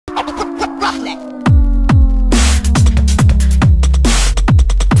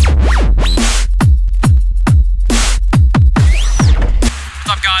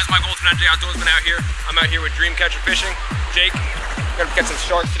here with Dreamcatcher Fishing. Jake, we're gonna catch some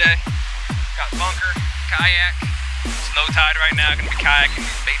sharks today. Got bunker, kayak. It's low tide right now, gonna be kayaking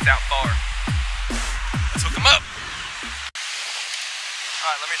these baits out far. Let's hook them up.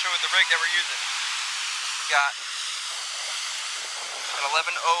 Alright, let me show you the rig that we're using. We got an 11-0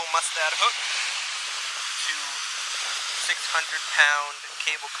 Mustad hook to 600-pound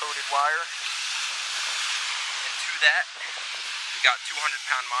cable-coated wire. And to that, we got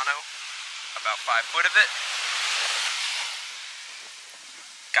 200-pound mono, about 5 foot of it.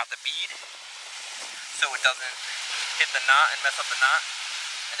 Got the bead, so it doesn't hit the knot and mess up the knot.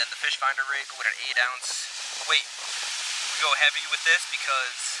 And then the fish finder rig with an 8-ounce weight. We go heavy with this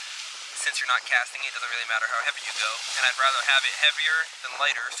because since you're not casting it, it doesn't really matter how heavy you go. And I'd rather have it heavier than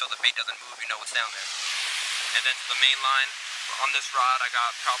lighter so the bait doesn't move, you know what's down there. And then to the main line, on this rod I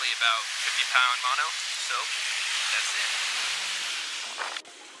got probably about 50-pound mono, so that's it.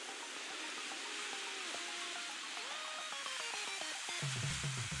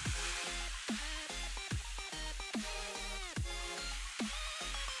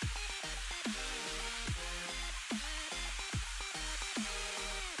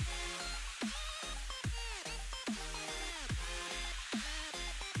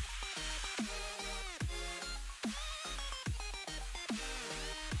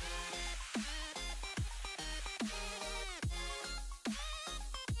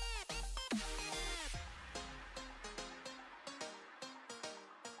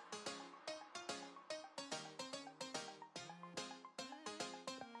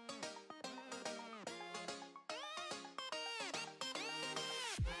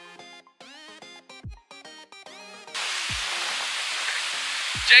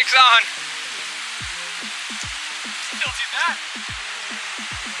 Jake's on. Still too bad.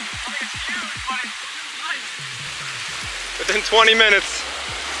 I think it's huge, but it's nice. Within 20 minutes.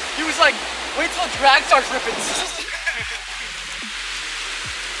 He was like, wait till the drag starts ripping.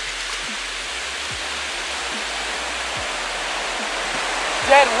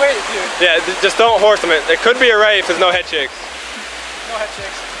 Dead weight, dude. Yeah, just don't horse them. It could be a ray if there's no head shakes. No head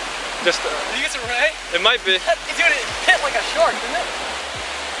shakes. Just. Do you think it's a ray? It might be. Dude, it hit like a shark, didn't it?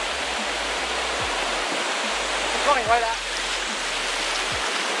 It's running right at me.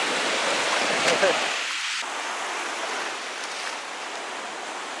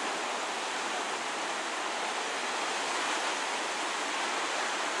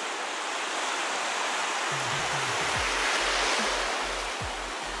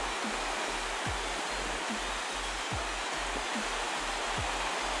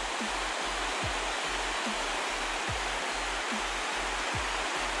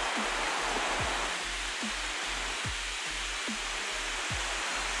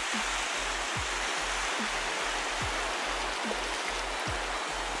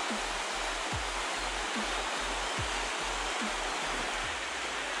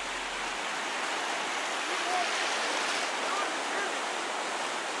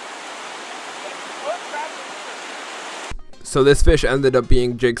 So this fish ended up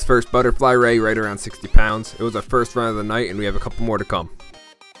being Jake's first butterfly ray, right around 60 pounds. It was our first run of the night and we have a couple more to come.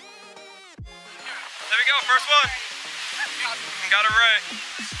 There we go, first one. Got a ray.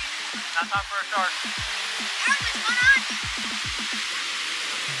 Not time for a shark.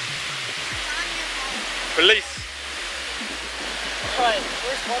 Release. Alright,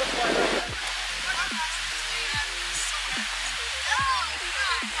 first butterfly ray.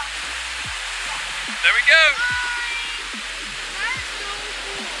 There we go.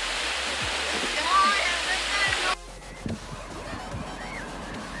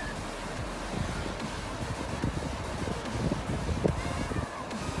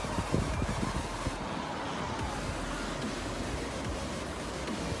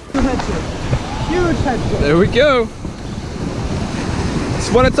 Huge head shake. There we go. That's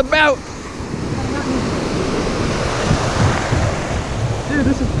what it's about. Dude,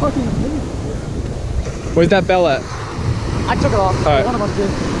 this is fucking amazing. Where's that bell at? I took it off. All right. One of us did.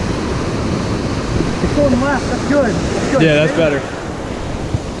 It's going left. That's good. That's good. Yeah, that's better.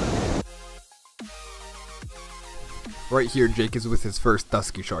 Right here, Jake is with his first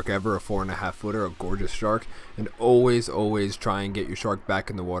dusky shark ever, a 4.5 footer, a gorgeous shark. And always try and get your shark back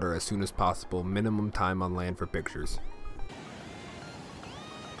in the water as soon as possible. Minimum time on land for pictures.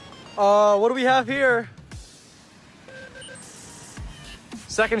 What do we have here?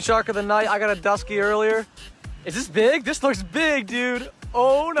 Second shark of the night. I got a dusky earlier. Is this big? This looks big, dude.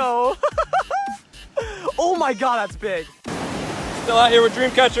 Oh no. Oh my god, that's big. Still out here with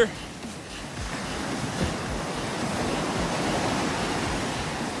Dreamcatcher.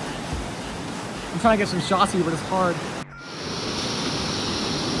 I'm trying to get some shots here, but it's hard.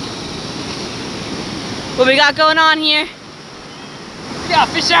 What we got going on here? We got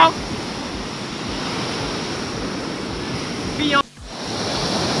a fish out.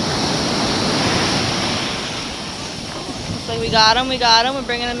 Looks like we got him. We're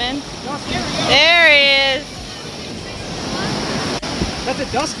bringing him in. There he is. That's a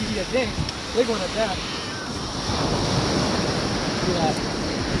dusky, I think. Big one at that. Look at that.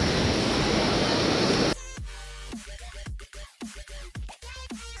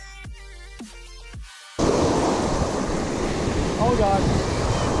 Oh God.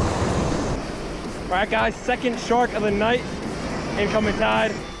 All right, guys, second shark of the night, incoming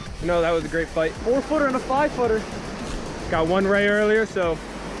tide. You know, that was a great fight. 4-footer and a 5-footer. Got one ray earlier, so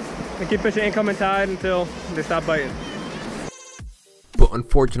I keep fishing incoming tide until they stop biting. But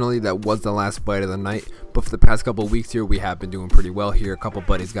unfortunately, that was the last bite of the night. But for the past couple of weeks here, we have been doing pretty well here. A couple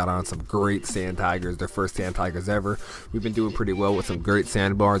buddies got on some great sand tigers, their first sand tigers ever. We've been doing pretty well with some great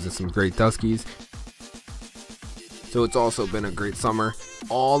sandbars and some great duskies. So it's also been a great summer,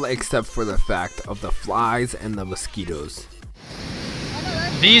 all except for the fact of the flies and the mosquitoes.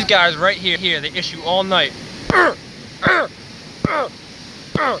 These guys right here, they issue all night.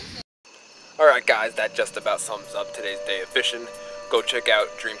 Alright guys, that just about sums up today's day of fishing. Go check out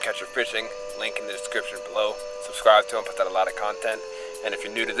Dreamcatcher Fishing, link in the description below. Subscribe to him, puts out a lot of content. And if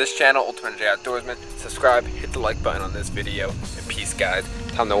you're new to this channel, Ultimate J Outdoorsman, subscribe, hit the like button on this video, and peace guys.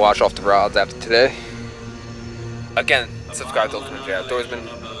 Time to wash off the rods after today. Again, subscribe to Ultimate J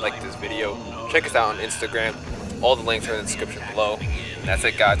Outdoorsman, like this video, check us out on Instagram. All the links are in the description below. And that's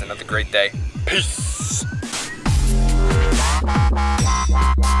it guys, another great day. Peace!